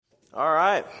All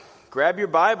right, grab your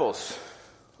Bibles.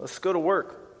 Let's go to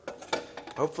work.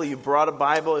 Hopefully you brought a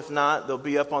Bible. If not, they'll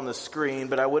be up on the screen,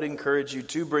 but I would encourage you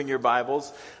to bring your Bibles.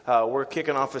 We're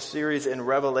kicking off a series in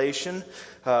Revelation.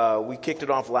 We kicked it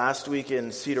off last week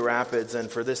in Cedar Rapids, and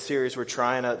for this series we're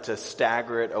trying to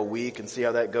stagger it a week and see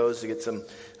how that goes to get some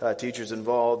teachers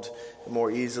involved more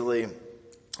easily.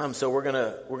 So we're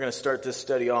gonna start this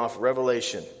study off,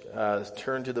 Revelation.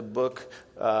 Turn to the book,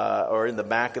 or in the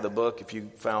back of the book. If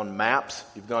you found maps,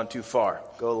 you've gone too far.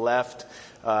 Go left.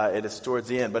 It is towards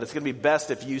the end, but it's going to be best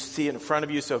if you see it in front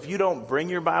of you. So if you don't bring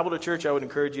your Bible to church, I would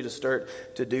encourage you to start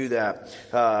to do that.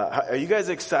 Are you guys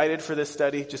excited for this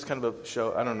study? Just kind of a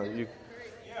show. I don't know.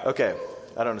 Okay.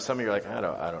 I don't know. Some of you are like, I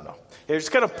don't know. There's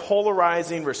kind of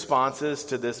polarizing responses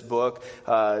to this book,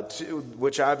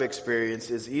 which I've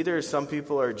experienced. Is either some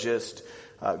people are just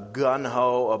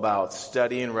gung-ho about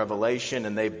studying Revelation,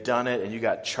 and they've done it, and you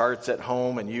got charts at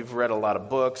home, and you've read a lot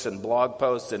of books and blog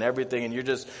posts and everything, and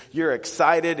you're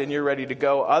excited and you're ready to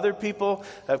go. Other people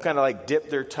have kind of like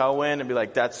dipped their toe in and be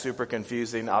like, that's super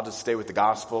confusing. I'll just stay with the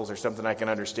Gospels or something I can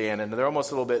understand. And they're almost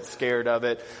a little bit scared of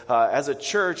it. As a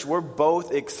church, we're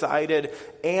both excited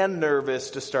and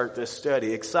nervous to start this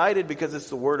study. Excited because it's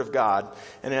the Word of God,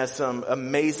 and it has some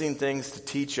amazing things to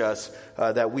teach us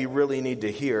that we really need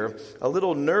to hear. A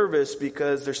little nervous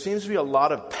because there seems to be a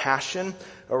lot of passion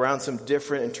around some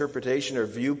different interpretation or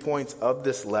viewpoints of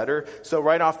this letter. So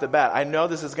right off the bat, I know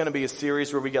this is going to be a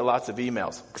series where we get lots of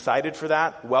emails. Excited for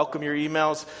that? Welcome your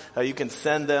emails. You can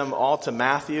send them all to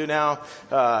Matthew now.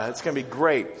 It's going to be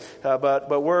great.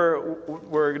 But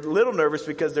we're a little nervous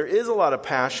because there is a lot of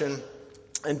passion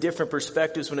and different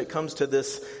perspectives when it comes to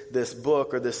this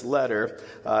book or this letter.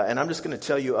 And I'm just going to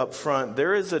tell you up front,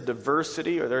 there is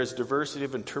diversity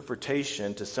of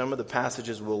interpretation to some of the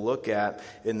passages we'll look at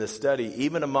in this study,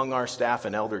 even among our staff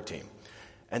and elder team.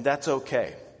 And that's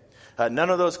okay.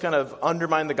 None of those kind of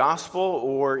undermine the gospel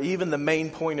or even the main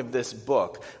point of this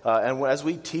book. And as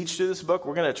we teach through this book,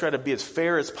 we're going to try to be as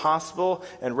fair as possible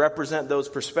and represent those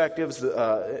perspectives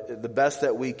the best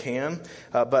that we can.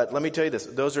 But let me tell you this,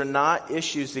 those are not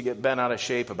issues to get bent out of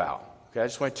shape about. Okay, I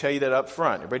just want to tell you that up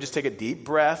front. Everybody just take a deep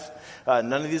breath.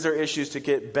 None of these are issues to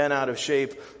get bent out of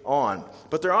shape on.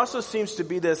 But there also seems to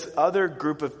be this other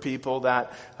group of people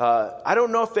that, I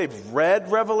don't know if they've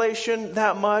read Revelation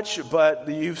that much, but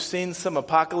you've seen some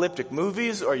apocalyptic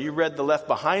movies, or you read the Left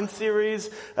Behind series,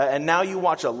 and now you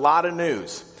watch a lot of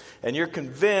news. And you're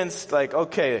convinced, like,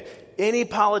 okay, any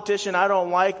politician I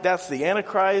don't like, that's the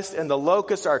Antichrist, and the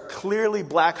locusts are clearly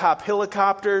Black Hawk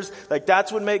helicopters. Like,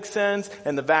 that's what makes sense.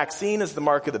 And the vaccine is the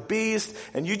mark of the beast.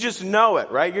 And you just know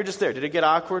it, right? You're just there. Did it get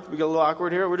awkward? We get a little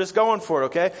awkward here? We're just going for it,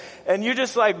 okay? And you're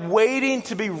just like waiting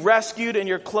to be rescued and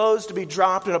your clothes to be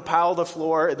dropped in a pile on the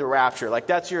floor in the rapture. Like,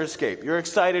 that's your escape. You're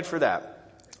excited for that.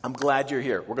 I'm glad you're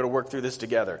here. We're going to work through this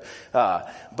together.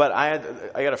 But I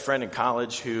got a friend in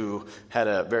college who had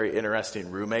a very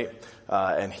interesting roommate.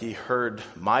 And he heard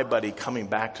my buddy coming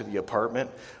back to the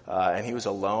apartment, and he was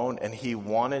alone, and he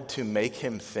wanted to make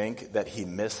him think that he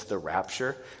missed the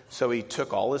rapture. So he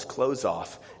took all his clothes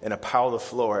off in a pile on the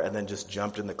floor and then just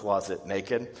jumped in the closet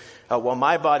naked. While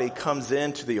my buddy comes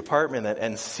into the apartment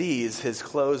and sees his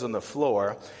clothes on the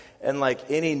floor, and like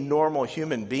any normal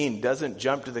human being doesn't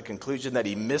jump to the conclusion that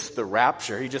he missed the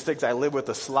rapture. He just thinks I live with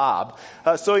a slob.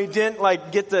 So he didn't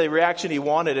like get the reaction he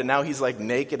wanted, and now he's like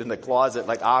naked in the closet,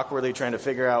 like awkwardly trying to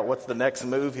figure out what's the next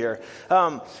move here.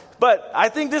 But I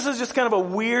think this is just kind of a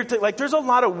weird thing. Like, there's a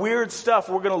lot of weird stuff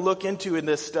we're going to look into in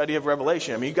this study of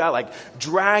Revelation. I mean, you got like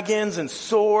dragons and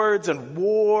swords and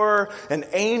war and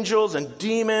angels and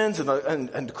demons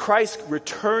and Christ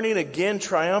returning again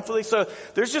triumphantly. So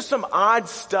there's just some odd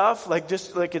stuff, like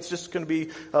it's just going to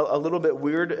be a little bit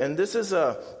weird. And this is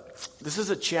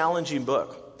a challenging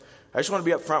book. I just want to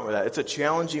be up front with that. It's a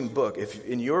challenging book. If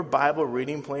in your Bible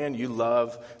reading plan, you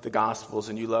love the Gospels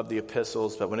and you love the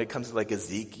epistles, but when it comes to like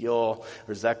Ezekiel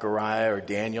or Zechariah or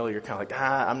Daniel, you're kind of like,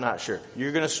 I'm not sure.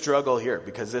 You're going to struggle here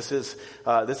because this is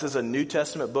a New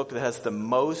Testament book that has the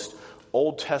most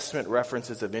Old Testament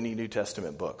references of any New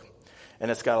Testament book. And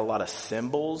it's got a lot of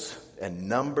symbols and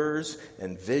numbers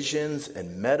and visions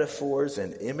and metaphors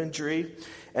and imagery.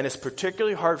 And it's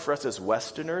particularly hard for us as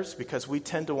Westerners because we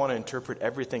tend to want to interpret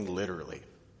everything literally.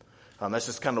 That's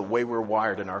just kind of the way we're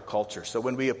wired in our culture. So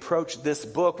when we approach this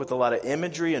book with a lot of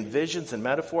imagery and visions and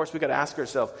metaphors, we got to ask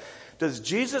ourselves, does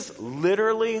Jesus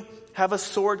literally have a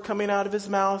sword coming out of his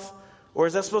mouth? Or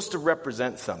is that supposed to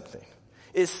represent something?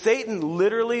 Is Satan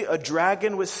literally a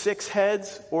dragon with 6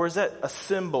 heads, or is that a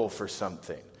symbol for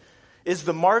something? Is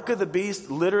the mark of the beast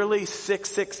literally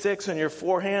 666 on your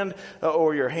forehand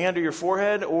or your hand or your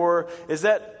forehead, or is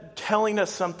that telling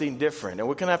us something different, and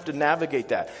we're going to have to navigate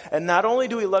that. And not only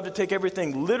do we love to take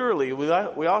everything literally, we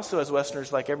also, as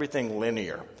Westerners, like everything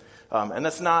linear. And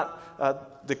that's not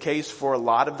the case for a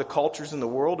lot of the cultures in the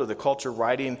world or the culture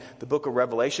writing the book of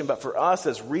Revelation. But for us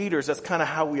as readers, that's kind of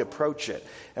how we approach it.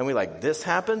 And we like, this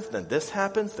happens, then this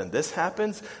happens, then this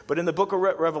happens. But in the book of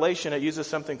Revelation, it uses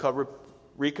something called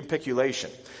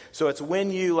recapitulation. So it's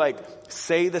when you like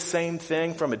say the same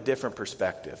thing from a different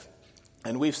perspective.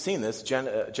 And we've seen this,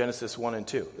 Genesis 1 and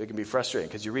 2. It can be frustrating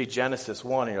because you read Genesis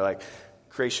 1 and you're like,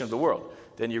 creation of the world.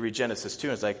 Then you read Genesis 2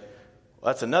 and it's like,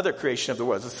 well, that's another creation of the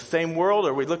world. It's the same world.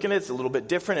 Are we looking at it? It's a little bit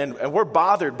different. And we're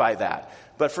bothered by that.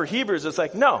 But for Hebrews, it's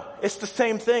like, no, it's the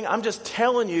same thing. I'm just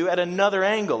telling you at another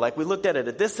angle. Like we looked at it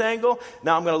at this angle.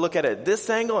 Now I'm going to look at it at this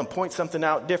angle and point something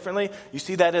out differently. You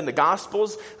see that in the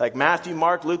Gospels. Like Matthew,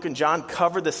 Mark, Luke, and John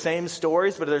cover the same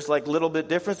stories, but there's like little bit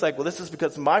difference. Like, well, this is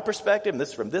because of my perspective and this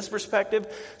is from this perspective.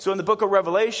 So in the book of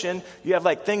Revelation, you have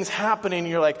like things happening and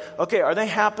you're like, okay, are they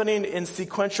happening in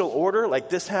sequential order? Like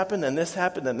this happened, then this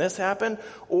happened, then this happened?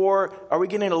 Or are we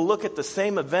getting to look at the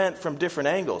same event from different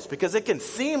angles? Because it can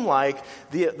seem like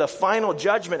the final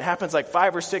judgment happens like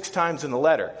 5 or 6 times in the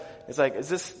letter. It's like, is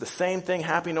this the same thing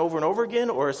happening over and over again?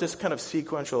 Or is this kind of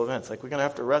sequential events? Like we're going to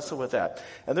have to wrestle with that.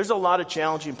 And there's a lot of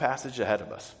challenging passage ahead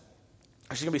of us.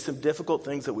 There's going to be some difficult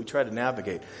things that we try to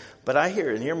navigate. But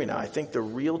hear me now, I think the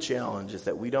real challenge is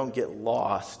that we don't get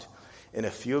lost in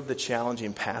a few of the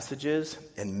challenging passages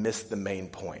and miss the main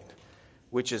point,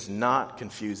 which is not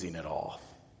confusing at all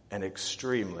and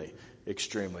extremely,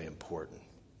 extremely important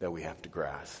that we have to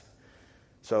grasp.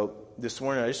 So this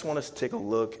morning, I just want us to take a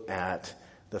look at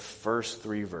the first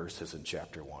 3 verses in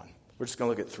chapter 1. We're just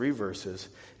going to look at 3 verses,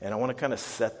 and I want to kind of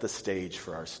set the stage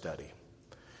for our study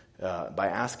by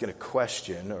asking a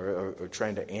question or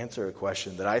trying to answer a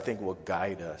question that I think will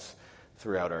guide us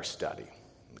throughout our study.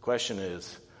 The question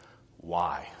is,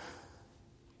 why?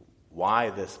 Why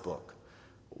this book?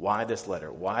 Why this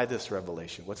letter? Why this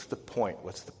revelation? What's the point?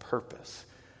 What's the purpose?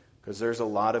 Because there's a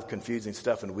lot of confusing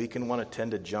stuff, and we can want to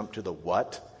tend to jump to the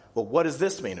what. Well, what does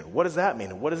this mean? And what does that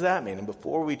mean? And what does that mean? And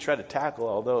before we try to tackle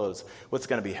all those, what's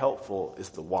going to be helpful is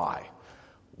the why.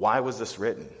 Why was this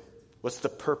written? What's the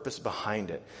purpose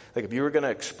behind it? Like if you were going to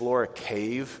explore a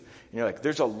cave, and you're like,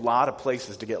 there's a lot of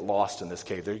places to get lost in this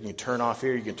cave. You can turn off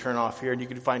here, you can turn off here, and you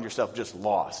can find yourself just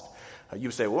lost. You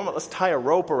say, well, let's tie a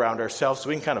rope around ourselves so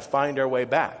we can kind of find our way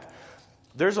back.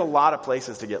 There's a lot of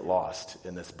places to get lost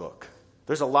in this book.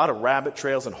 There's a lot of rabbit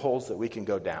trails and holes that we can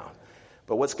go down.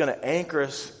 But what's going to anchor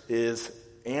us is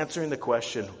answering the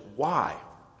question, why?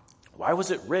 Why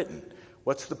was it written?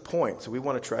 What's the point? So we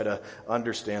want to try to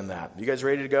understand that. You guys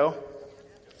ready to go?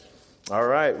 All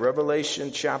right,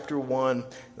 Revelation chapter 1.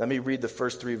 Let me read the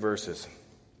first 3 verses.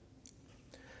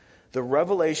 The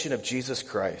revelation of Jesus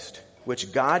Christ,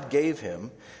 which God gave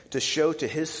him to show to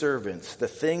his servants the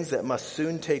things that must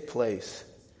soon take place.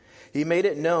 He made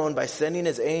it known by sending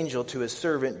his angel to his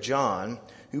servant John,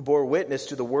 who bore witness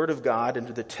to the word of God and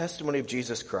to the testimony of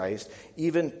Jesus Christ,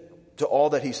 even to all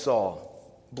that he saw.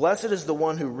 Blessed is the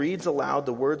one who reads aloud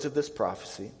the words of this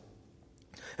prophecy,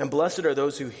 and blessed are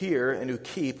those who hear and who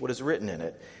keep what is written in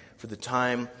it, for the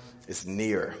time is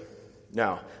near.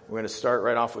 Now, we're going to start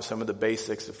right off with some of the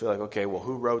basics to feel like, okay, well,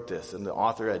 who wrote this? And the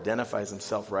author identifies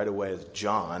himself right away as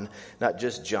John, not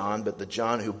just John, but the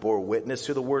John who bore witness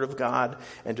to the word of God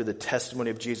and to the testimony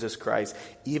of Jesus Christ,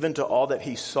 even to all that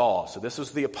he saw. So this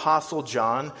was the apostle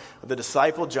John, the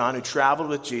disciple John, who traveled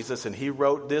with Jesus, and he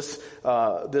wrote this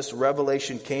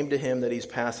revelation came to him that he's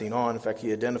passing on. In fact,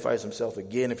 he identifies himself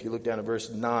again if you look down at verse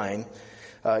 9.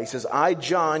 He says, I,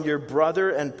 John, your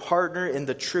brother and partner in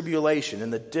the tribulation,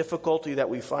 in the difficulty that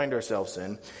we find ourselves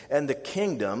in, and the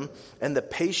kingdom and the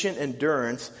patient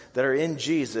endurance that are in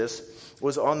Jesus,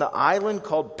 was on the island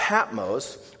called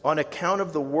Patmos on account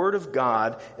of the word of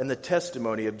God and the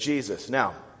testimony of Jesus.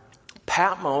 Now,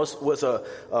 Patmos was a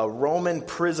Roman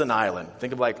prison island.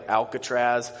 Think of like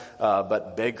Alcatraz,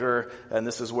 but bigger. And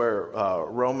this is where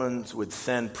Romans would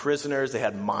send prisoners. They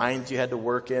had mines you had to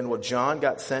work in. Well, John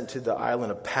got sent to the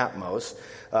island of Patmos.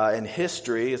 In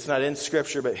history, it's not in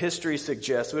Scripture, but history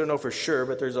suggests, we don't know for sure,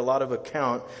 but there's a lot of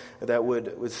account that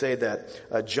would say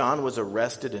that John was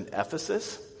arrested in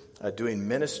Ephesus. Doing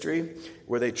ministry,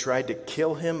 where they tried to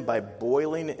kill him by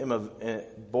boiling him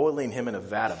in a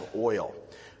vat of oil.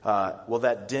 Well,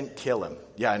 that didn't kill him.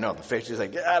 Yeah, I know. The face is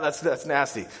like, yeah, that's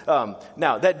nasty.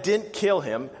 Now, that didn't kill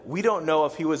him. We don't know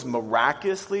if he was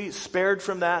miraculously spared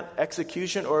from that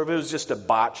execution or if it was just a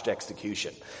botched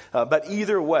execution. But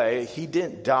either way, he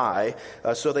didn't die.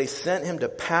 So they sent him to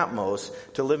Patmos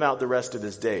to live out the rest of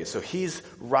his days. So he's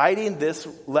writing this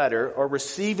letter or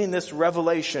receiving this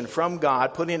revelation from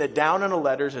God, putting it down in a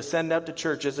letter to send out to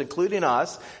churches, including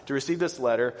us, to receive this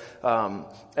letter.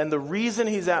 And the reason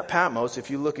he's at Patmos,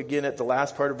 if you look again at the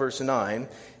last part of verse 9,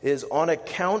 is on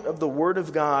account of the word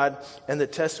of God and the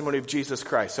testimony of Jesus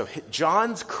Christ. So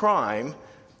John's crime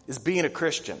is being a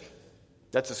Christian.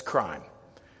 That's his crime.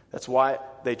 That's why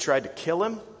they tried to kill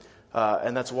him,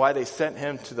 and that's why they sent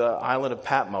him to the island of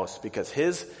Patmos, because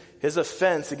his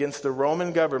offense against the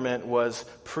Roman government was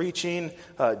preaching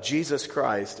Jesus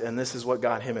Christ, and this is what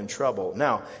got him in trouble.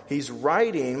 Now, he's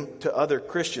writing to other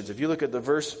Christians. If you look at the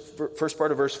first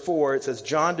part of verse 4, it says,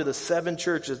 John to the 7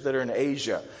 churches that are in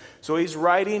Asia. So he's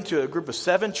writing to a group of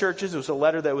 7 churches. It was a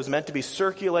letter that was meant to be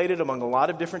circulated among a lot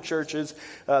of different churches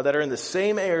that are in the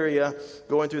same area,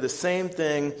 going through the same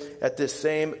thing at this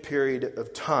same period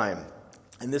of time.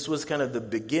 And this was kind of the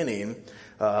beginning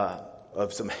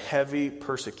of some heavy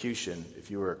persecution if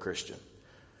you were a Christian.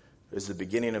 It was the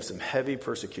beginning of some heavy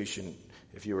persecution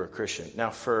if you were a Christian.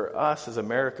 Now, for us as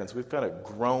Americans, we've kind of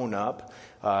grown up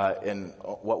in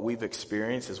what we've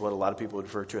experienced is what a lot of people would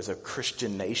refer to as a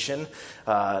Christian nation.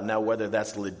 Now, whether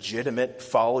that's legitimate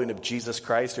following of Jesus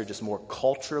Christ or just more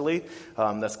culturally,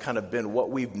 that's kind of been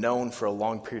what we've known for a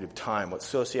long period of time. What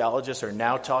sociologists are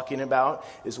now talking about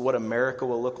is what America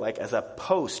will look like as a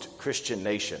post-Christian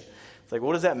nation. Like,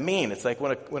 what does that mean? It's like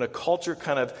when a culture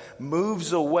kind of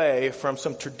moves away from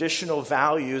some traditional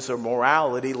values or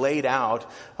morality laid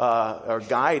out or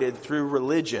guided through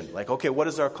religion. Like, okay, what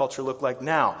does our culture look like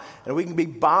now? And we can be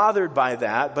bothered by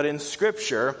that, but in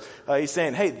Scripture, he's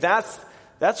saying, hey,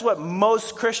 that's what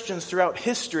most Christians throughout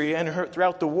history and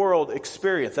throughout the world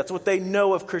experience. That's what they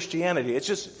know of Christianity. It's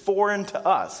just foreign to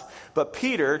us. But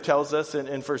Peter tells us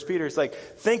in 1 Peter, it's like,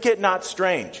 think it not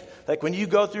strange. Like when you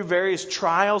go through various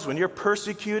trials, when you're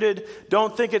persecuted,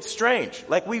 don't think it's strange.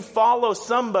 Like we follow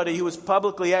somebody who was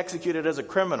publicly executed as a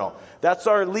criminal. That's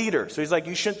our leader. So he's like,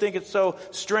 you shouldn't think it's so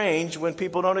strange when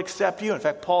people don't accept you. In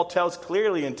fact, Paul tells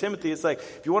clearly in Timothy, it's like,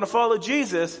 if you want to follow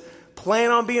Jesus,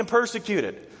 plan on being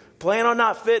persecuted. Plan on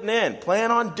not fitting in.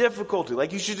 Plan on difficulty.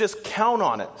 Like you should just count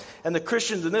on it. And the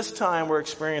Christians in this time were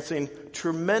experiencing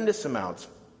tremendous amounts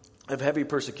of heavy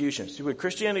persecution. See, when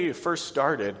Christianity first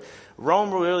started,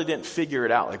 Rome really didn't figure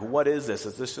it out. Like, what is this?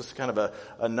 Is this just kind of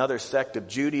another sect of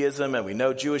Judaism? And we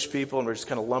know Jewish people, and we're just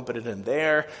kind of lumping it in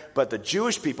there. But the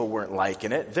Jewish people weren't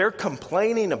liking it. They're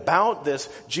complaining about this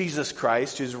Jesus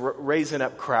Christ who's raising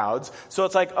up crowds. So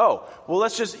it's like, oh, well,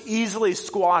 let's just easily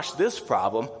squash this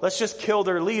problem. Let's just kill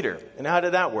their leader. And how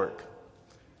did that work?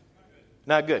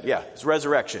 Not good. Yeah, it's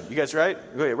resurrection. You guys right?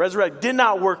 Okay, resurrection did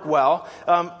not work well.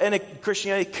 And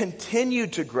Christianity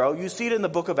continued to grow. You see it in the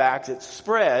book of Acts. It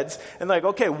spreads. And like,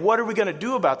 okay, what are we going to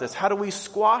do about this? How do we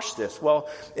squash this? Well,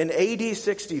 in AD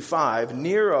 65,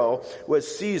 Nero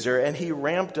was Caesar, and he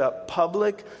ramped up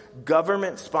public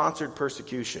government-sponsored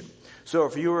persecution. So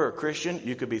if you were a Christian,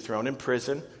 you could be thrown in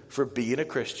prison for being a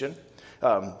Christian.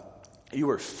 You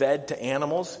were fed to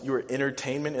animals. You were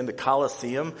entertainment in the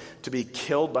Colosseum to be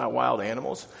killed by wild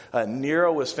animals.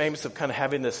 Nero was famous of kind of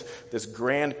having this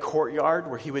grand courtyard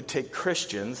where he would take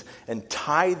Christians and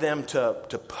tie them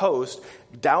to posts,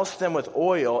 douse them with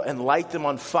oil, and light them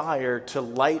on fire to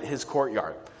light his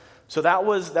courtyard. So that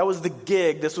was the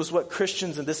gig. This was what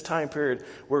Christians in this time period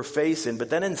were facing. But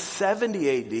then in 70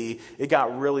 AD, it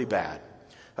got really bad.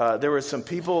 There were some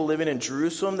people living in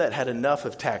Jerusalem that had enough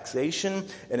of taxation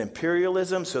and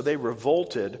imperialism, so they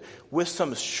revolted with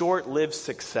some short-lived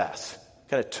success.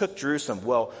 Kind of took Jerusalem.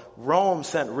 Well, Rome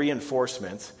sent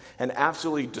reinforcements and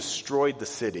absolutely destroyed the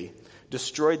city,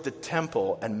 destroyed the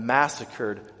temple, and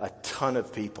massacred a ton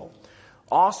of people.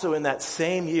 Also in that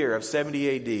same year of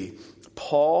 70 AD,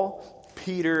 Paul,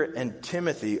 Peter, and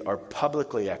Timothy are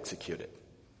publicly executed.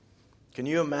 Can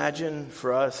you imagine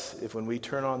for us if when we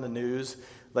turn on the news,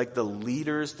 like the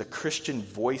leaders, the Christian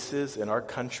voices in our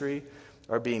country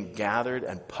are being gathered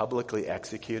and publicly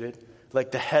executed?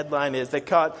 Like the headline is, they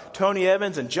caught Tony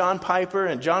Evans and John Piper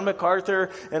and John MacArthur,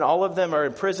 and all of them are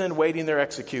in prison waiting their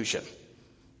execution.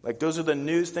 Like those are the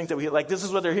news things that we like. This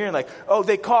is what they're hearing. Like, oh,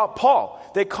 they caught Paul,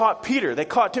 they caught Peter, they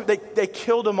caught Tim, they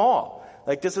killed them all.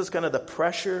 Like this is kind of the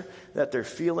pressure that they're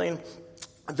feeling.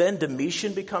 Then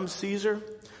Domitian becomes Caesar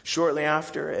shortly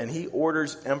after, and he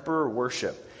orders emperor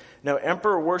worship. Now,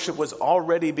 emperor worship was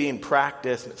already being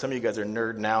practiced. Some of you guys are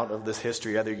nerding out of this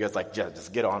history. Other you guys like, yeah,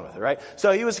 just get on with it, right?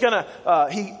 So he was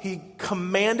he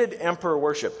commanded emperor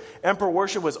worship. Emperor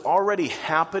worship was already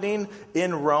happening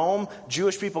in Rome.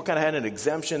 Jewish people kind of had an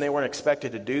exemption. They weren't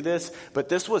expected to do this. But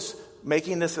this was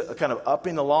making this kind of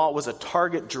upping the law. It was a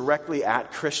target directly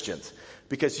at Christians.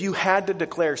 Because you had to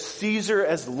declare Caesar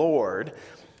as Lord.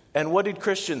 And what did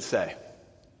Christians say?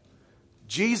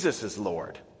 Jesus is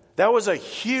Lord. That was a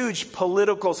huge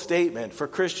political statement for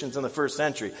Christians in the first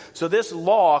century. So this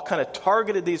law kind of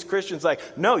targeted these Christians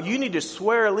like, no, you need to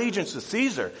swear allegiance to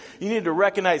Caesar. You need to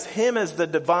recognize him as the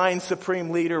divine supreme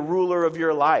leader, ruler of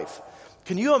your life.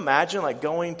 Can you imagine like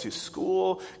going to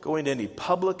school, going to any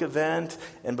public event,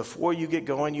 and before you get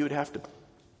going, you would have to,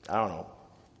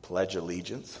 pledge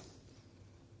allegiance?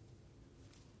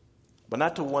 But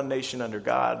not to one nation under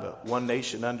God, but one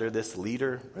nation under this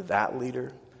leader or that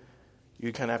leader.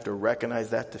 You kind of have to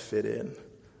recognize that to fit in.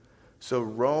 So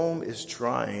Rome is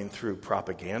trying through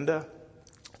propaganda,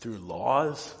 through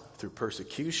laws, through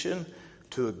persecution,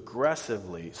 to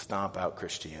aggressively stomp out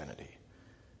Christianity.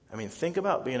 I mean, think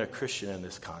about being a Christian in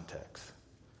this context.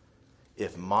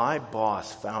 If my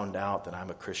boss found out that I'm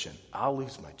a Christian, I'll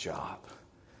lose my job.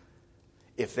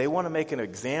 If they want to make an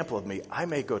example of me, I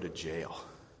may go to jail.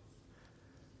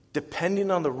 Depending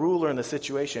on the ruler and the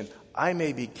situation, I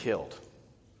may be killed.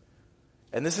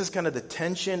 And this is kind of the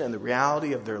tension and the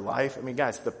reality of their life. I mean,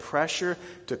 guys, the pressure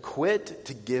to quit,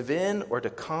 to give in, or to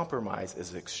compromise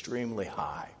is extremely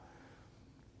high.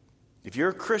 If you're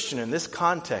a Christian in this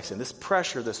context, in this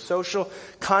pressure, the social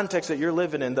context that you're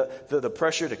living in, the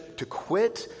pressure to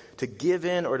quit, to give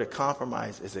in, or to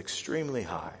compromise is extremely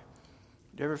high.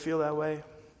 Do you ever feel that way?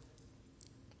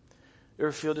 You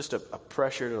ever feel just a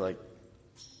pressure to like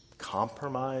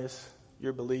compromise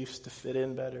your beliefs to fit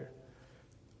in better?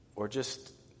 Or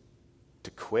just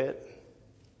to quit?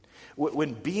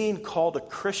 When being called a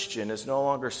Christian is no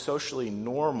longer socially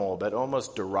normal, but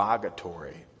almost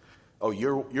derogatory. Oh,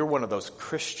 you're one of those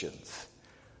Christians.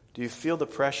 Do you feel the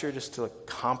pressure just to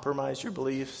compromise your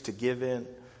beliefs, to give in?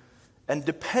 And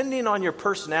depending on your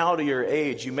personality or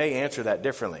age, you may answer that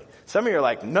differently. Some of you are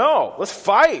like, no, let's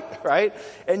fight, right?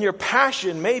 And your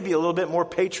passion may be a little bit more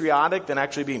patriotic than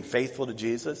actually being faithful to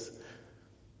Jesus.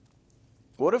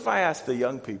 What if I ask the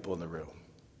young people in the room,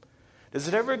 does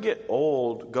it ever get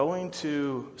old going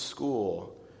to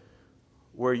school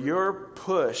where you're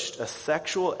pushed a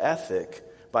sexual ethic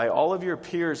by all of your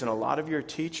peers and a lot of your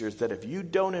teachers that if you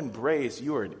don't embrace,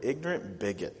 you are an ignorant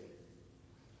bigot?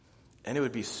 And it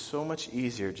would be so much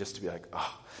easier just to be like,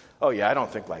 oh yeah, I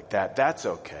don't think like that. That's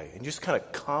okay. And you just kind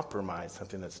of compromise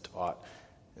something that's taught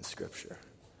in Scripture.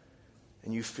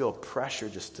 And you feel pressure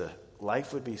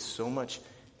life would be so much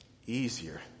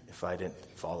easier if I didn't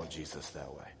follow Jesus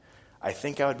that way. I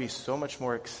think I would be so much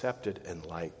more accepted and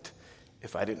liked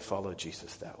if I didn't follow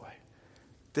Jesus that way.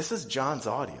 This is John's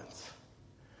audience.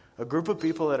 A group of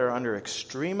people that are under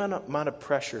extreme amount of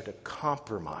pressure to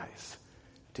compromise,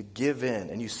 to give in.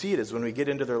 And you see it as when we get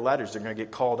into their letters, they're going to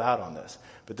get called out on this.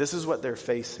 But this is what they're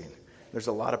facing. There's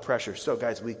a lot of pressure. So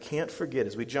guys, we can't forget,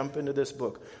 as we jump into this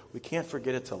book, we can't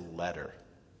forget it's a letter.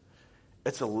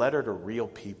 It's a letter to real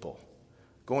people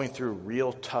going through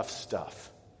real tough stuff.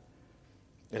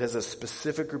 It has a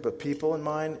specific group of people in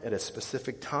mind at a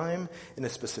specific time, in a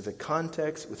specific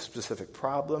context, with specific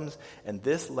problems. And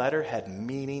this letter had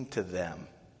meaning to them.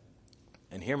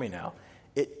 And hear me now.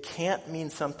 It can't mean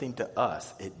something to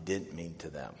us it didn't mean to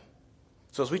them.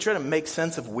 So as we try to make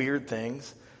sense of weird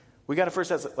things, we got to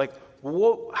first ask,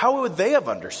 how would they have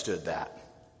understood that?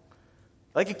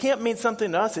 It can't mean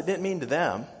something to us it didn't mean to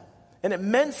them. And it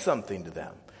meant something to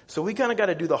them. So we kind of got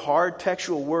to do the hard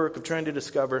textual work of trying to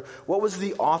discover what was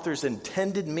the author's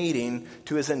intended meaning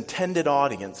to his intended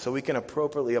audience so we can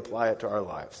appropriately apply it to our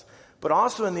lives. But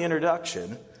also in the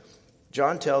introduction,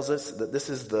 John tells us that this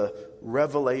is the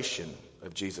revelation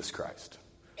of Jesus Christ.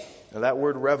 Now that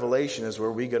word revelation is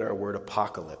where we get our word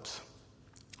apocalypse.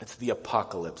 It's the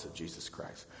apocalypse of Jesus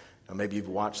Christ. Now maybe you've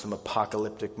watched some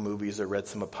apocalyptic movies or read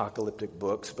some apocalyptic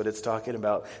books, but it's talking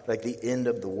about the end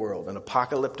of the world. And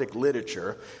apocalyptic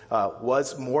literature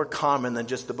was more common than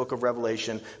just the book of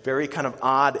Revelation. Very kind of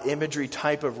odd imagery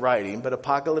type of writing, but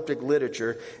apocalyptic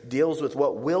literature deals with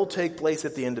what will take place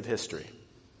at the end of history.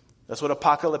 That's what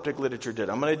apocalyptic literature did.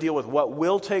 I'm going to deal with what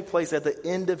will take place at the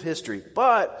end of history.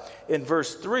 But in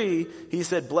verse 3, he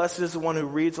said, blessed is the one who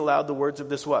reads aloud the words of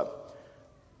this what?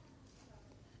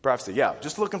 Prophecy. Yeah,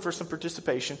 just looking for some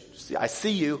participation. I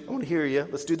see you. I want to hear you.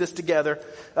 Let's do this together.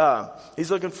 He's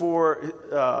looking for,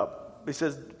 he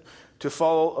says, to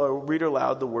follow or read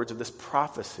aloud the words of this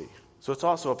prophecy. So it's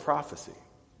also a prophecy.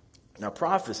 Now,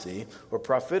 prophecy or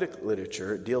prophetic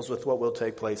literature deals with what will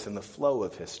take place in the flow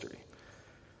of history.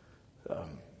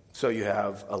 So you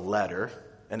have a letter,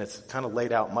 and it's kind of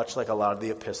laid out much like a lot of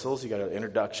the epistles. You got an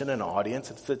introduction, an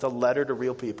audience. It's a letter to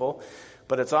real people.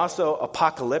 But it's also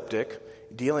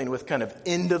apocalyptic, dealing with kind of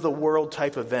end-of-the-world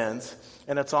type events.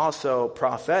 And it's also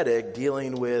prophetic,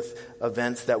 dealing with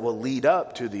events that will lead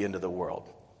up to the end of the world.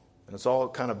 And it's all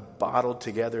kind of bottled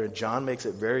together. And John makes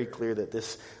it very clear that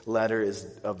this letter is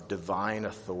of divine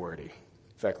authority.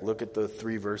 In fact, look at the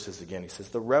 3 verses again. He says,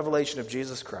 the revelation of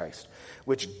Jesus Christ,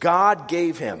 which God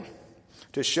gave him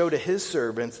to show to his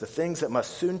servants the things that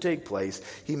must soon take place.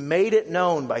 He made it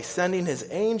known by sending his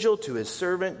angel to his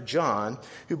servant John,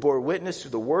 who bore witness to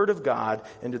the word of God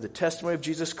and to the testimony of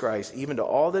Jesus Christ, even to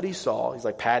all that he saw. He's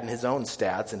like padding his own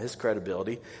stats and his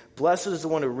credibility. Blessed is the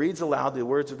one who reads aloud the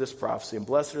words of this prophecy, and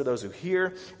blessed are those who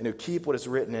hear and who keep what is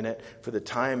written in it, for the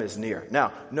time is near.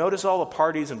 Now, notice all the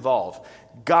parties involved.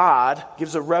 God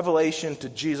gives a revelation to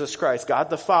Jesus Christ. God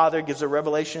the Father gives a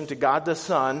revelation to God the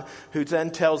Son, who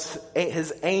then tells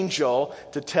his angel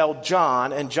to tell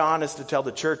John, and John is to tell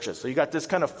the churches. So you got this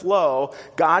kind of flow.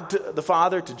 God to the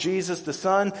Father, to Jesus the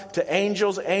Son, to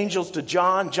angels, angels to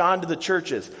John, John to the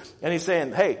churches. And he's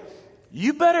saying, hey,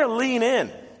 you better lean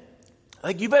in.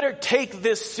 Like, you better take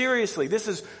this seriously. This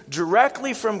is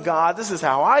directly from God. This is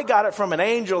how I got it from an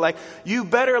angel. Like, you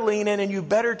better lean in and you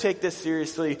better take this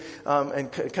seriously,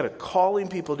 and kind of calling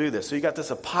people to do this. So you got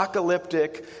this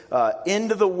apocalyptic,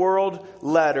 end of the world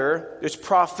letter. It's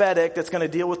prophetic. That's going to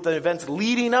deal with the events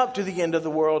leading up to the end of the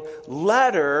world.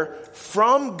 Letter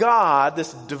from God,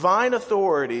 this divine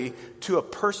authority, to a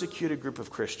persecuted group of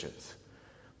Christians.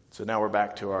 So now we're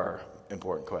back to our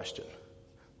important question.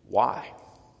 Why?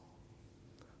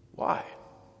 Why?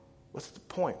 What's the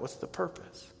point? What's the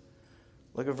purpose?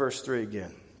 Look at verse 3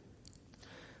 again.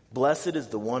 Blessed is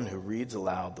the one who reads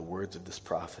aloud the words of this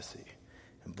prophecy,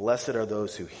 and blessed are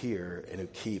those who hear and who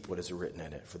keep what is written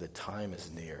in it, for the time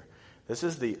is near. This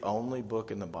is the only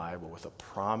book in the Bible with a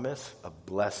promise of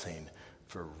blessing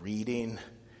for reading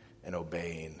and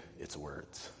obeying its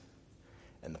words.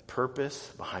 And the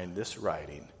purpose behind this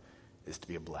writing is to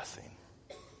be a blessing.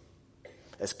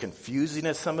 As confusing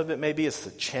as some of it may be,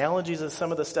 as challenging as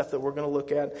some of the stuff that we're going to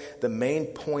look at, the main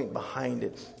point behind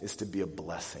it is to be a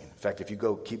blessing. In fact, if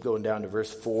you keep going down to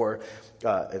verse 4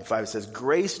 and 5, it says,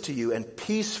 grace to you and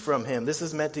peace from him. This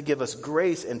is meant to give us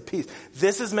grace and peace.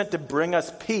 This is meant to bring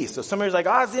us peace. So somebody's like,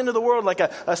 it's the end of the world, like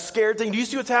a scared thing. Do you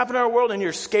see what's happening in our world and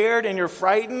you're scared and you're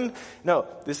frightened? No,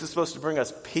 this is supposed to bring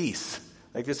us peace.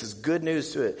 Like, this is good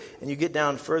news to it. And you get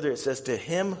down further, it says, to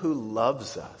him who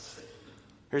loves us.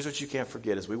 Here's what you can't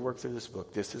forget as we work through this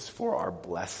book. This is for our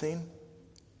blessing,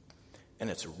 and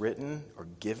it's written or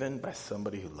given by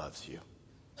somebody who loves you.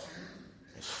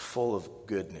 It's full of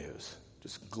good news,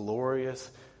 just glorious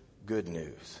good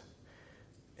news.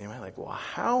 And you're like, well,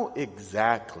 how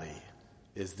exactly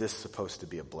is this supposed to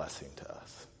be a blessing to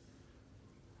us?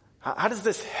 How does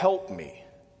this help me?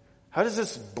 How does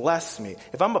this bless me?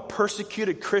 If I'm a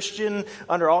persecuted Christian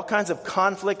under all kinds of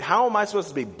conflict, how am I supposed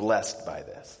to be blessed by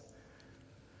this?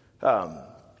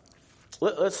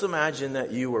 Let's imagine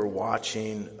that you were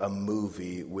watching a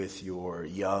movie with your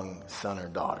young son or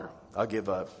daughter. I'll give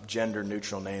a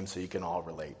gender-neutral name so you can all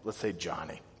relate. Let's say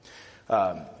Johnny.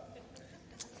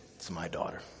 It's my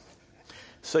daughter.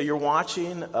 So you're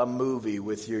watching a movie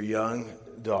with your young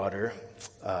daughter,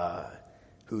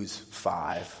 who's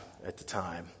 5 at the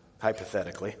time,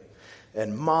 hypothetically,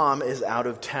 and mom is out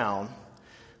of town.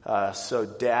 So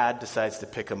dad decides to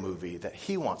pick a movie that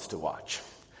he wants to watch.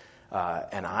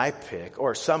 And I pick,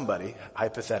 or somebody,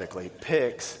 hypothetically,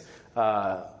 picks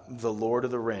The Lord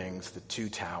of the Rings, The Two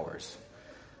Towers.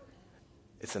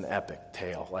 It's an epic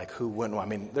tale. Like, who wouldn't? I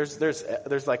mean,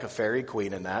 there's like a fairy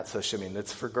queen in that. So,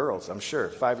 it's for girls, I'm sure.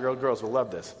 5-year-old girls will love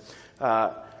this.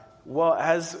 Well,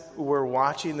 as we're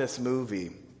watching this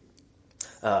movie,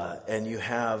 and you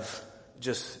have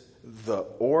just the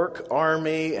orc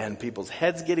army and people's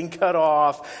heads getting cut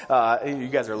off. You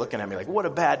guys are looking at me like, what a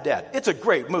bad dad. It's a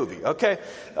great movie, okay?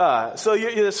 So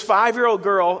this 5-year-old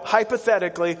girl,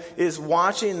 hypothetically, is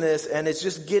watching this, and it's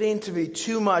just getting to be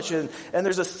too much. And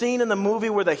there's a scene in the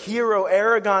movie where the hero,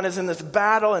 Aragorn, is in this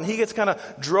battle, and he gets kind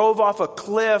of drove off a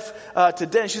cliff to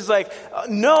death. She's like,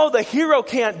 no, the hero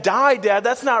can't die, Dad.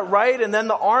 That's not right. And then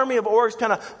the army of orcs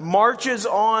kind of marches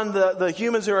on the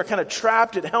humans who are kind of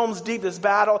trapped at Helm's Deep, this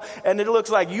battle. And it looks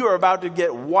like you are about to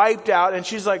get wiped out. And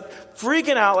she's like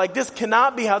freaking out, like, this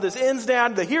cannot be how this ends,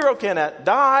 Dad. The hero cannot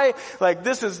die. Like,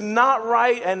 this is not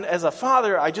right. And as a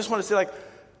father, I just want to say, like,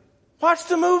 watch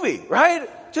the movie, right?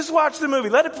 Just watch the movie.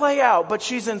 Let it play out. But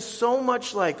she's in so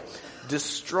much like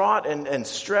distraught and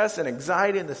stress and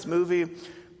anxiety in this movie,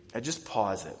 I just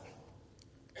pause it.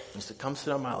 I said, come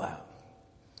sit on my lap.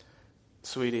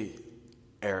 Sweetie,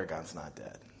 Aragorn's not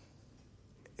dead.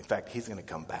 In fact, he's going to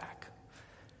come back.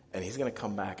 And he's going to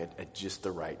come back at just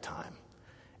the right time.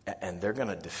 And they're going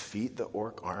to defeat the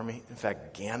orc army. In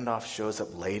fact, Gandalf shows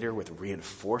up later with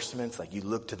reinforcements. Like you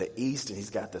look to the east and he's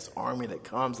got this army that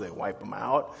comes. They wipe them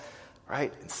out.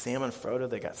 Right? And Sam and Frodo,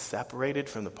 they got separated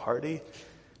from the party.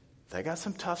 They got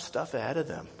some tough stuff ahead of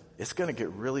them. It's going to get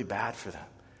really bad for them.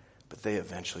 But they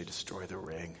eventually destroy the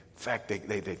ring. In fact,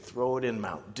 they throw it in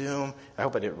Mount Doom. I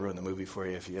hope I didn't ruin the movie for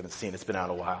you if you haven't seen it. It's been out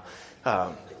a while.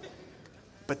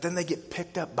 But then they get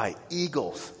picked up by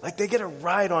eagles. Like they get a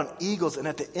ride on eagles. And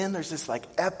at the end, there's this like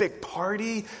epic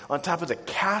party on top of the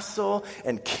castle.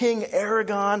 And King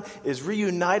Aragorn is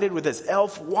reunited with his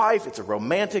elf wife. It's a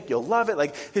romantic. You'll love it.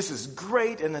 Like this is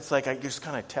great. And it's like, I just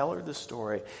kind of tell her the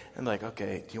story. And like,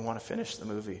 okay, do you want to finish the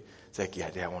movie? It's like, yeah,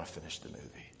 I want to finish the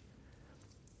movie.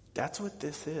 That's what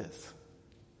this is.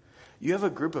 You have a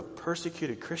group of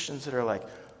persecuted Christians that are like,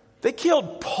 they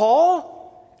killed Paul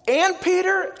and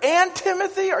Peter and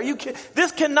Timothy? Are you kidding?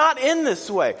 This cannot end this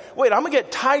way. Wait, I'm going to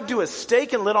get tied to a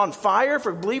stake and lit on fire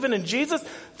for believing in Jesus?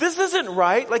 This isn't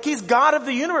right. Like, he's God of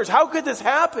the universe. How could this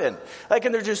happen? Like,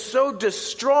 and they're just so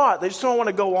distraught. They just don't want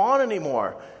to go on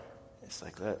anymore. It's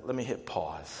like, let me hit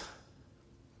pause.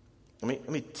 Let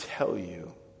me tell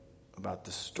you about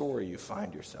the story you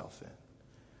find yourself in.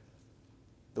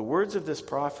 The words of this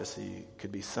prophecy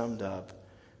could be summed up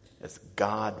as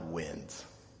God wins.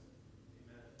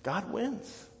 God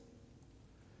wins.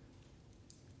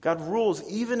 God rules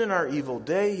even in our evil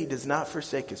day. He does not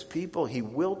forsake his people. He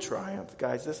will triumph.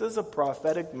 Guys, this is a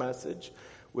prophetic message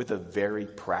with a very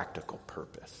practical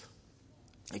purpose.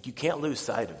 Like, you can't lose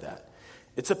sight of that.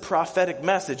 It's a prophetic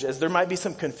message, as there might be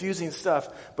some confusing stuff,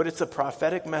 but it's a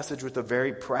prophetic message with a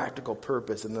very practical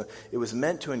purpose. And it was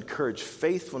meant to encourage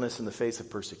faithfulness in the face of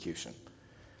persecution.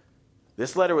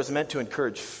 This letter was meant to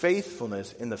encourage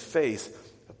faithfulness in the face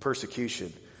of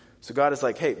persecution. So God is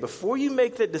like, hey, before you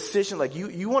make that decision, like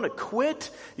you want to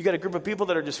quit, you got a group of people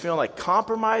that are just feeling like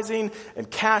compromising and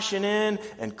cashing in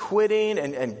and quitting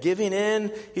and giving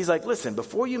in. He's like, listen,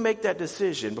 before you make that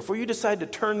decision, before you decide to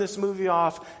turn this movie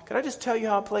off, can I just tell you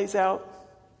how it plays out?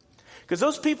 Because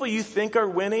those people you think are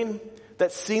winning,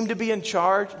 that seem to be in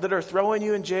charge, that are throwing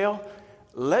you in jail,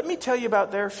 let me tell you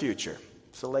about their future.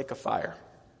 It's a lake of fire.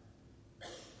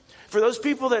 For those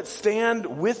people that stand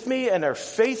with me and are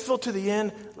faithful to the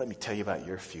end, let me tell you about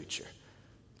your future.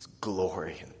 It's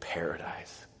glory and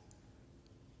paradise.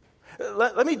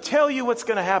 Let me tell you what's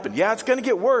going to happen. Yeah, it's going to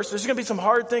get worse. There's going to be some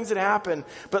hard things that happen.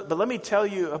 But let me tell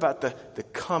you about the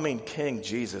coming King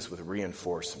Jesus with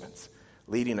reinforcements,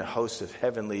 leading a host of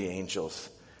heavenly angels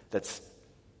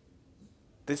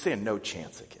they stand no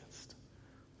chance against.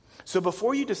 So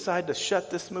before you decide to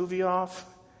shut this movie off,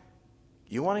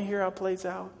 you want to hear how it plays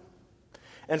out?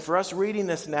 And for us reading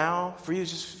this now, for you to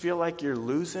just feel like you're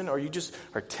losing, or you just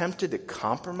are tempted to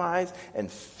compromise and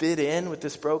fit in with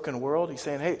this broken world, he's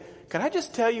saying, hey, can I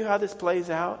just tell you how this plays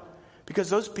out? Because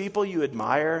those people you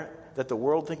admire that the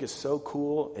world think is so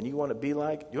cool and you want to be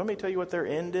like, do you want me to tell you what their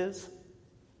end is?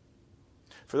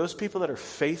 For those people that are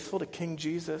faithful to King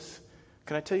Jesus,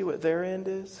 can I tell you what their end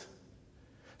is?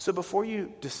 So before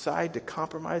you decide to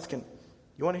compromise,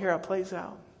 you want to hear how it plays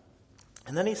out?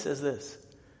 And then he says this.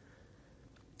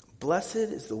 Blessed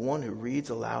is the one who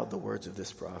reads aloud the words of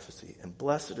this prophecy, and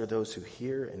blessed are those who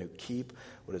hear and who keep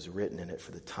what is written in it,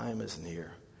 for the time is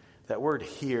near. That word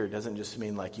hear doesn't just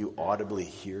mean like you audibly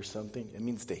hear something. It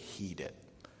means to heed it.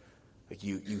 Like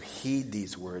you heed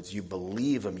these words, you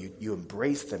believe them, you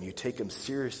embrace them, you take them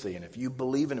seriously. And if you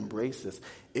believe and embrace this,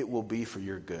 it will be for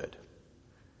your good.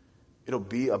 It'll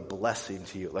be a blessing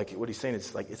to you. Like what he's saying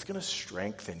is like it's going to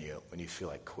strengthen you when you feel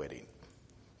like quitting.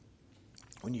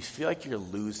 When you feel like you're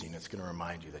losing, it's going to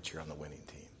remind you that you're on the winning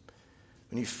team.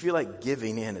 When you feel like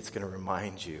giving in, it's going to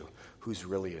remind you who's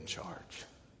really in charge.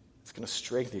 It's going to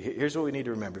strengthen you. Here's what we need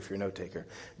to remember if you're a note taker.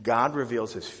 God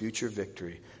reveals his future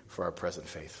victory for our present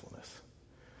faithfulness.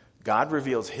 God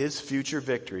reveals his future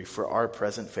victory for our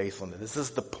present faithfulness. This is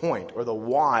the point or the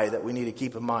why that we need to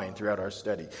keep in mind throughout our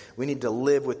study. We need to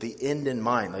live with the end in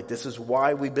mind. Like this is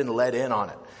why we've been led in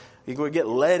on it. We get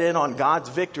led in on God's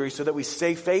victory so that we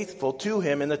stay faithful to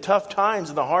him in the tough times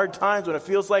and the hard times when it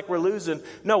feels like we're losing.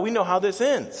 No, we know how this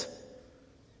ends.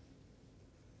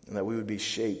 And that we would be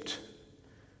shaped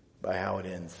by how it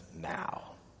ends now.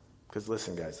 Because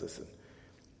listen, guys, listen.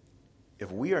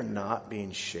 If we are not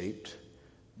being shaped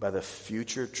by the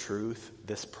future truth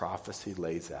this prophecy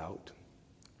lays out,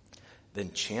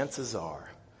 then chances are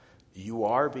you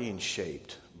are being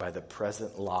shaped by the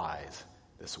present lies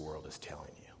this world is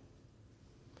telling you.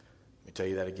 Let me tell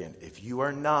you that again. If you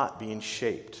are not being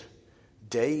shaped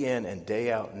day in and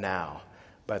day out now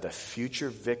by the future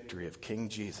victory of King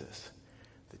Jesus,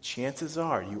 the chances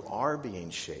are you are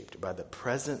being shaped by the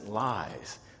present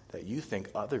lies that you think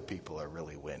other people are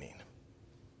really winning.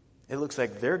 It looks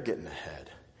like they're getting ahead.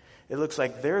 It looks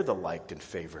like they're the liked and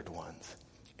favored ones,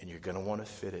 and you're going to want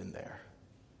to fit in there.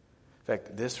 In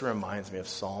fact, this reminds me of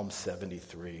Psalm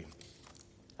 73.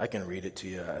 I can read it to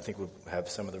you. I think we'll have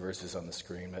some of the verses on the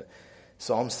screen, but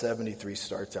Psalm 73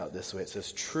 starts out this way. It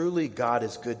says, "Truly God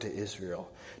is good to Israel,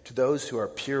 to those who are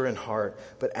pure in heart.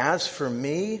 But as for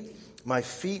me, my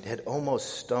feet had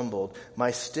almost stumbled. My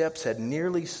steps had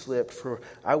nearly slipped, for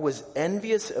I was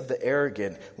envious of the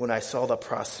arrogant when I saw the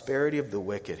prosperity of the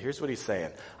wicked." Here's what he's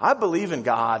saying. I believe in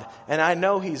God, and I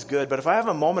know he's good, but if I have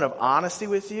a moment of honesty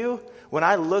with you, when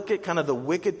I look at kind of the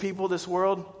wicked people of this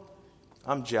world,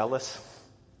 I'm jealous.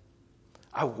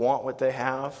 I want what they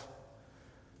have.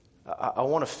 I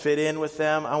want to fit in with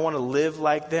them. I want to live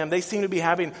like them. They seem to be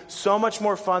having so much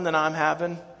more fun than I'm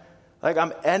having. Like,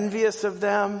 I'm envious of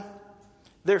them.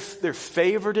 They're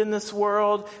favored in this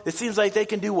world. It seems like they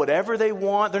can do whatever they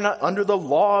want. They're not under the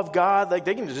law of God. Like,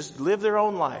 they can just live their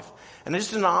own life. And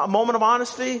just in a moment of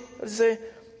honesty, I say,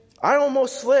 I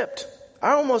almost slipped.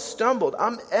 I almost stumbled.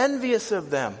 I'm envious of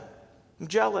them. I'm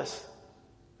jealous.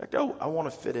 Like, oh, I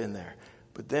want to fit in there.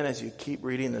 But then as you keep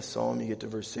reading the psalm, you get to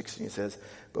verse 16. It says,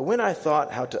 "But when I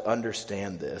thought how to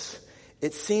understand this,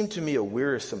 it seemed to me a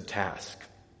wearisome task,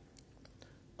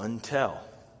 until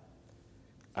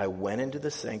I went into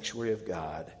the sanctuary of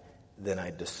God, then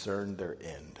I discerned their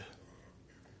end."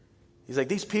 He's like,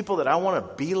 these people that I want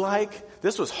to be like,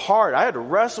 this was hard. I had to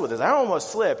wrestle with this. I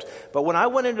almost slipped. But when I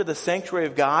went into the sanctuary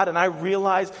of God and I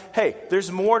realized, hey, there's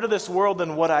more to this world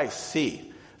than what I see.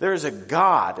 There is a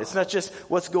God. It's not just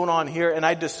what's going on here. And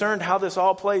I discerned how this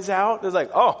all plays out. It's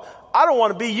like, oh, I don't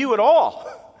want to be you at all.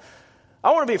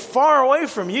 I want to be far away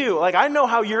from you. Like, I know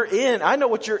how you're in. I know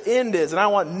what your end is, and I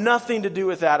want nothing to do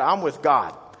with that. I'm with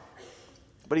God.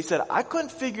 But he said, I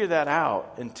couldn't figure that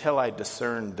out until I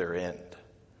discerned their end.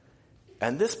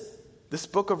 And this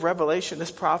book of Revelation, this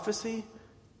prophecy,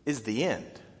 is the end.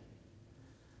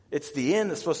 It's the end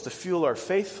that's supposed to fuel our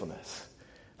faithfulness.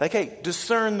 Like, hey,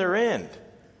 discern their end.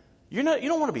 You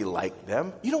don't want to be like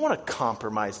them. You don't want to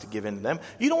compromise to give in to them.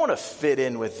 You don't want to fit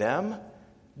in with them.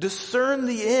 Discern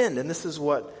the end. And this is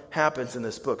what happens in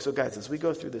this book. So guys, as we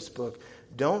go through this book,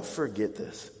 don't forget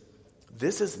this.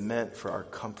 This is meant for our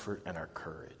comfort and our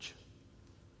courage.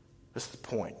 That's the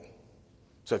point.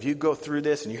 So if you go through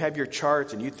this and you have your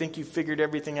charts and you think you figured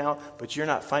everything out, but you're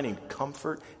not finding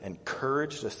comfort and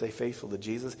courage to stay faithful to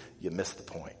Jesus, you missed the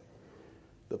point.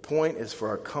 The point is for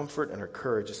our comfort and our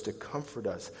courage is to comfort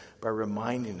us by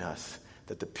reminding us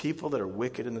that the people that are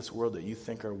wicked in this world that you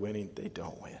think are winning, they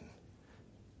don't win.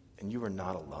 And you are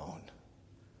not alone.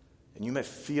 And you may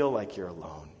feel like you're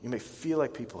alone. You may feel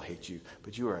like people hate you,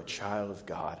 but you are a child of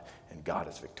God, and God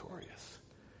is victorious.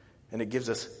 And it gives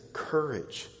us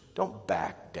courage. Don't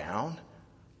back down.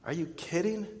 Are you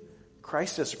kidding?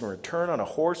 Christ is going to return on a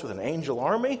horse with an angel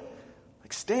army?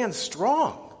 Like, stand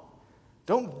strong.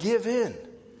 Don't give in.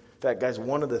 In fact, guys,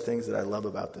 one of the things that I love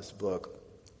about this book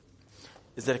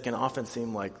is that it can often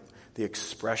seem like the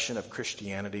expression of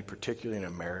Christianity, particularly in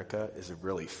America, is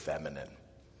really feminine.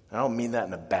 I don't mean that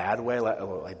in a bad way.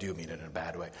 Well, I do mean it in a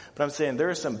bad way. But I'm saying there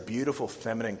are some beautiful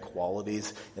feminine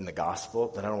qualities in the gospel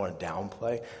that I don't want to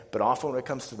downplay. But often when it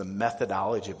comes to the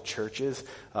methodology of churches,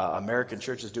 American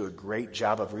churches do a great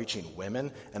job of reaching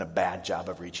women and a bad job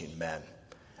of reaching men.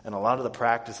 And a lot of the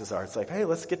practices are, it's like, hey,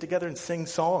 let's get together and sing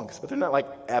songs. But they're not like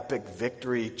epic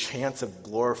victory, chants of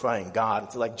glorifying God.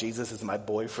 It's like Jesus is my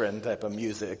boyfriend type of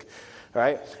music.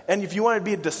 Right? And if you want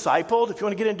to be discipled, if you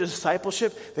want to get into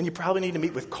discipleship, then you probably need to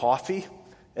meet with coffee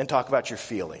and talk about your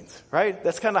feelings. Right?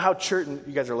 That's kind of how church, and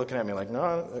you guys are looking at me like,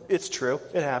 no, it's true.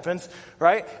 It happens.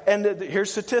 Right? And here's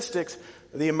statistics.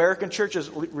 The American churches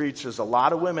reaches a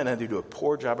lot of women and they do a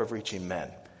poor job of reaching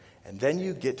men. And then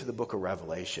you get to the book of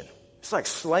Revelation. It's like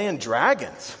slaying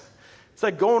dragons. It's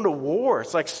like going to war.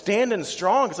 It's like standing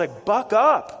strong. It's like buck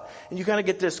up. And you kind of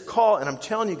get this call. And I'm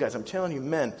telling you guys, I'm telling you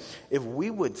men, if we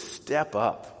would step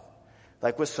up,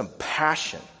 like with some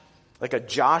passion, like a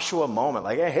Joshua moment,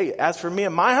 like, hey, as for me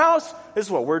and my house, this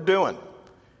is what we're doing.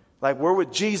 Like, we're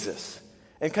with Jesus.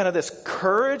 And kind of this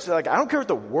courage, like, I don't care what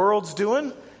the world's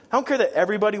doing. I don't care that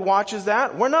everybody watches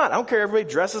that. We're not. I don't care everybody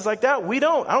dresses like that. We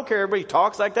don't. I don't care everybody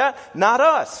talks like that. Not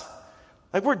us.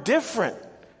 Like, we're different.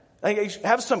 Like,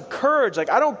 have some courage. Like,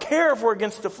 I don't care if we're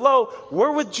against the flow.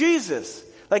 We're with Jesus.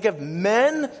 Like if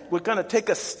men would kind of take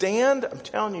a stand, I'm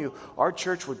telling you, our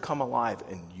church would come alive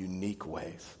in unique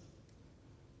ways.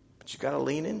 But you got to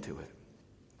lean into it.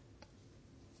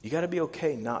 You got to be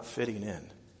okay not fitting in.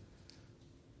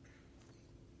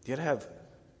 You got to have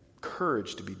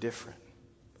courage to be different.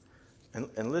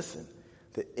 And listen,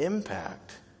 the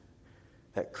impact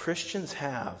that Christians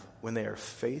have when they are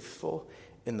faithful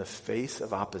in the face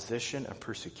of opposition and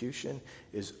persecution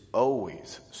is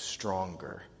always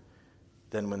stronger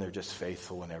than when they're just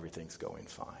faithful when everything's going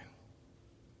fine.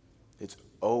 It's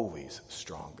always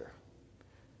stronger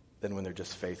than when they're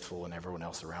just faithful and everyone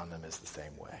else around them is the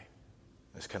same way.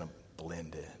 Just kind of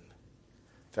blend in.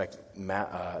 In fact,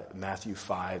 Matthew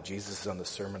 5, Jesus is on the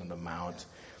Sermon on the Mount,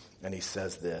 and he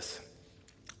says this: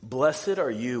 "Blessed are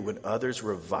you when others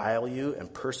revile you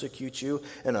and persecute you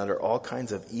and utter all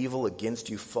kinds of evil against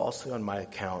you falsely on my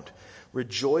account.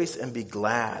 Rejoice and be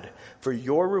glad, for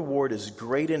your reward is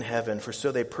great in heaven, for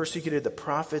so they persecuted the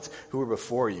prophets who were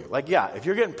before you." Like, yeah, if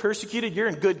you're getting persecuted, you're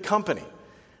in good company.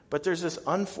 But there's this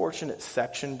unfortunate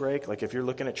section break. Like if you're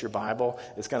looking at your Bible,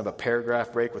 it's kind of a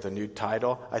paragraph break with a new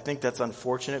title. I think that's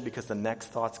unfortunate because the next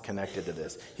thought's connected to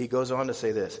this. He goes on to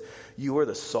say this: "You are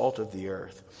the salt of the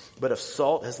earth. But if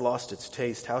salt has lost its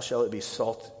taste, how shall its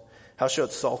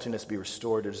saltiness be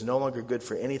restored? It is no longer good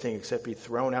for anything except be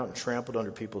thrown out and trampled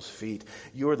under people's feet.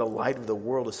 You are the light of the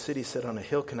world. A city set on a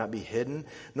hill cannot be hidden,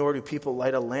 nor do people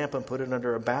light a lamp and put it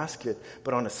under a basket,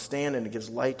 but on a stand, and it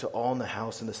gives light to all in the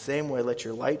house. In the same way, let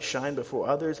your light shine before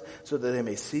others, so that they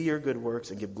may see your good works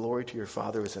and give glory to your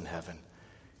Father who is in heaven."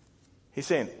 He's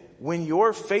saying, when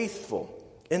you're faithful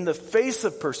in the face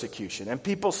of persecution and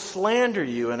people slander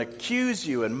you and accuse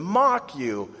you and mock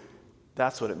you,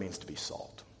 that's what it means to be salt.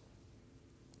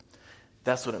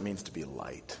 That's what it means to be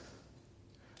light.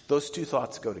 Those two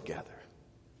thoughts go together.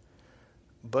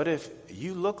 But if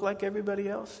you look like everybody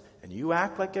else, and you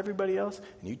act like everybody else,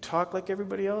 and you talk like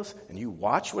everybody else, and you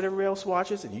watch what everybody else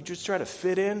watches, and you just try to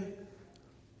fit in,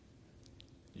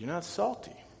 you're not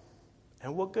salty.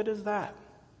 And what good is that?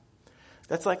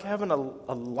 That's like having a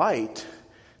light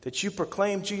that you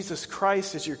proclaim Jesus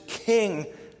Christ as your king,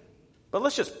 but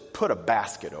let's just put a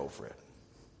basket over it.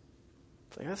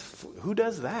 It's like, who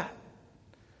does that?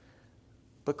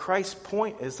 But Christ's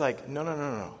point is like,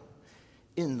 no.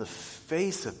 In the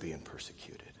face of being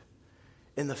persecuted,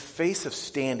 in the face of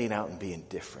standing out and being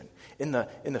different, in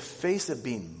the face of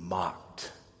being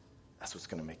mocked, that's what's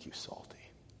going to make you salty.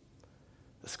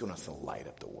 That's going to light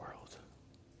up the world.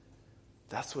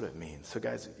 That's what it means. So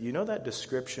guys, you know that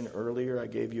description earlier I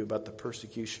gave you about the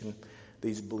persecution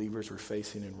these believers were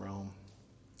facing in Rome?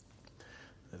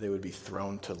 That they would be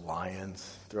thrown to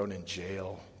lions, thrown in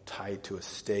jail, tied to a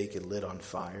stake and lit on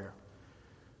fire.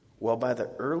 Well, by the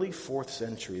early 4th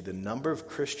century, the number of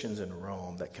Christians in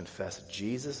Rome that confessed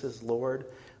Jesus as Lord,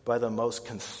 by the most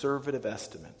conservative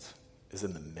estimates, is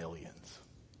in the millions.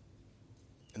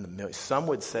 In the millions. Some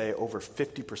would say over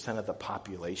 50% of the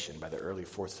population by the early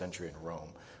 4th century in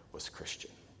Rome was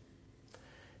Christian.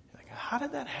 Like, how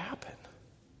did that happen?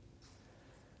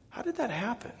 How did that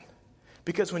happen?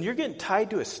 Because when you're getting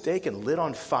tied to a stake and lit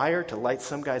on fire to light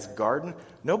some guy's garden,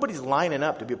 nobody's lining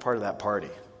up to be a part of that party.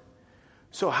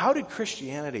 So how did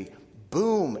Christianity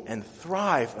boom and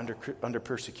thrive under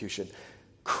persecution?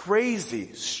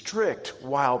 Crazy, strict,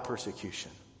 wild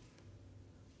persecution.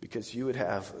 Because you would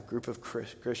have a group of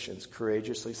Christians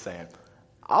courageously saying,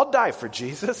 "I'll die for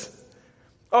Jesus.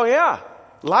 Oh yeah,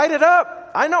 light it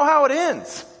up. I know how it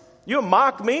ends. You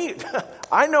mock me?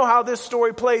 I know how this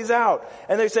story plays out."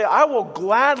 And they say, "I will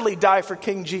gladly die for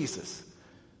King Jesus."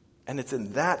 And it's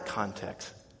in that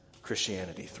context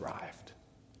Christianity thrived.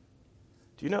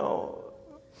 Do you know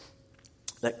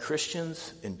that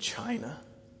Christians in China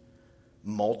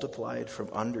multiplied from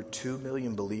under 2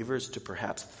 million believers to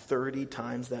perhaps 30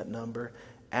 times that number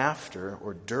after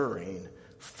or during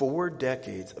 4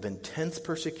 decades of intense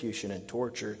persecution and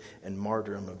torture and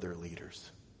martyrdom of their leaders?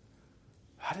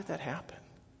 How did that happen?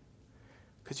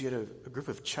 Because you had a group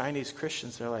of Chinese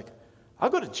Christians that are like, "I'll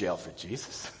go to jail for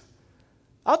Jesus.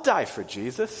 I'll die for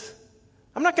Jesus.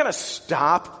 I'm not going to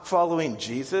stop following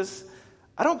Jesus.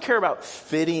 I don't care about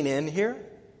fitting in here."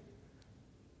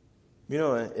 You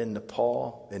know, in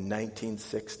Nepal in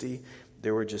 1960,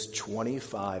 there were just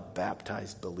 25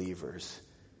 baptized believers.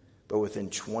 But within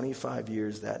 25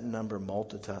 years, that number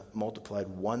multiplied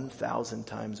 1,000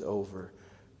 times over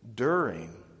during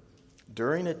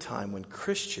a time when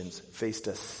Christians faced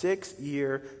a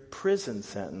 6-year prison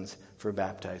sentence for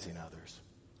baptizing others.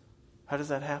 How does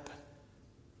that happen?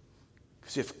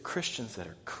 Because you have Christians that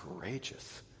are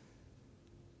courageous.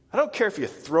 I don't care if you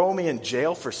throw me in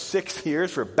jail for 6 years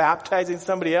for baptizing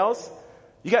somebody else.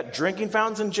 You got drinking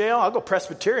fountains in jail? I'll go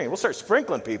Presbyterian. We'll start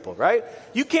sprinkling people, right?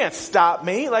 You can't stop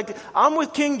me. Like, I'm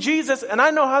with King Jesus and I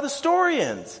know how the story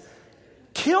ends.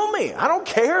 Kill me. I don't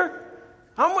care.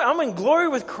 I'm in glory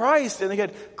with Christ. And they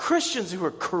got Christians who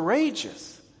are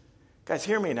courageous. Guys,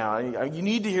 hear me now. You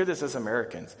need to hear this as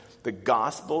Americans. The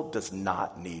gospel does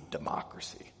not need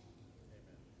democracy.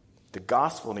 The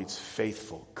gospel needs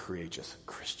faithful, courageous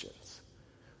Christians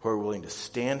who are willing to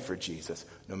stand for Jesus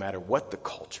no matter what the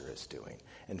culture is doing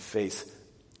and face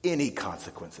any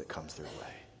consequence that comes their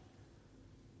way.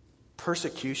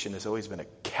 Persecution has always been a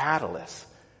catalyst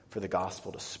for the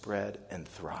gospel to spread and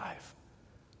thrive.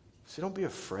 So don't be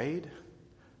afraid.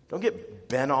 Don't get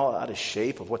bent all out of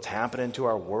shape of what's happening to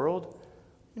our world.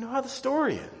 You know how the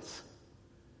story ends.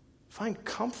 Find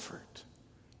comfort.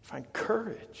 Find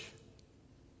courage.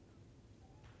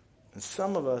 And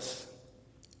some of us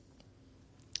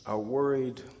are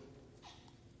worried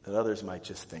that others might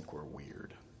just think we're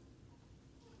weird.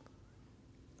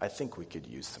 I think we could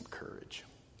use some courage.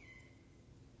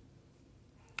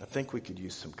 I think we could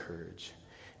use some courage.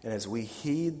 And as we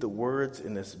heed the words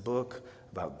in this book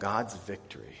about God's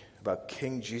victory, about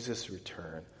King Jesus'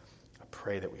 return, I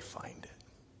pray that we find it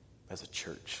as a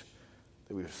church,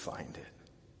 that we would find it,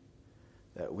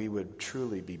 that we would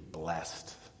truly be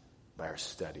blessed by our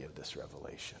study of this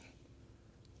revelation.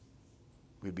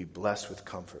 We'd be blessed with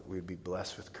comfort. We'd be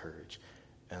blessed with courage.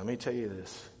 And let me tell you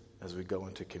this as we go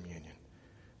into communion,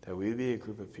 that we would be a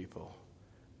group of people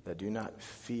that do not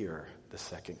fear the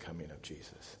second coming of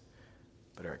Jesus,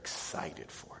 but are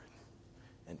excited for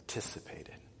it, anticipate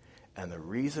it. And the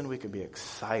reason we can be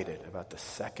excited about the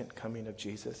second coming of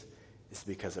Jesus is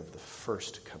because of the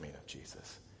first coming of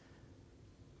Jesus,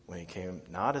 when he came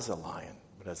not as a lion,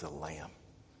 but as a lamb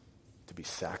to be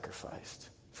sacrificed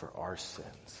for our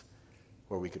sins,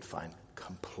 where we could find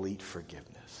complete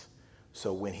forgiveness.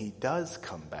 So when he does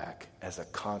come back as a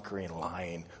conquering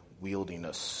lion wielding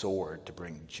a sword to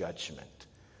bring judgment,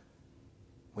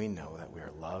 we know that we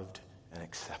are loved and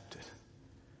accepted.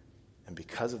 And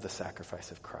because of the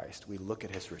sacrifice of Christ, we look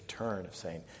at his return of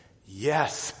saying,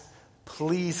 yes,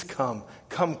 please come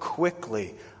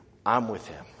quickly. I'm with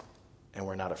him. And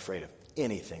we're not afraid of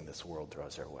anything this world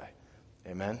throws our way.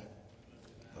 Amen?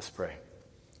 Let's pray.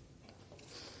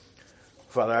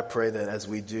 Father, I pray that as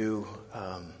we do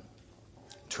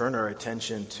turn our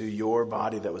attention to your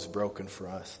body that was broken for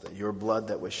us, that your blood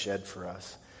that was shed for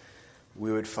us, we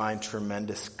would find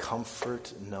tremendous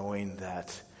comfort knowing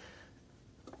that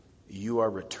you are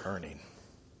returning.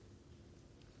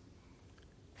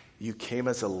 You came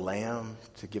as a lamb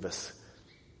to give us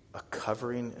a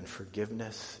covering and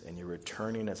forgiveness, and you're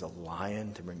returning as a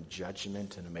lion to bring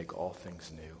judgment and to make all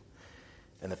things new.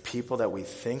 And the people that we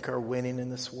think are winning in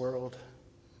this world,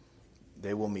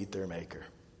 they will meet their maker.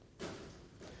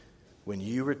 When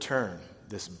you return,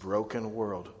 this broken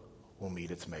world will meet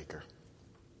its maker,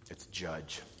 its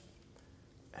judge,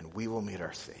 and we will meet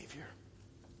our Savior,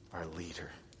 our leader,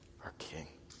 our King.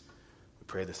 We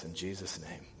pray this in Jesus'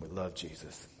 name. We love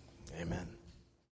Jesus. Amen.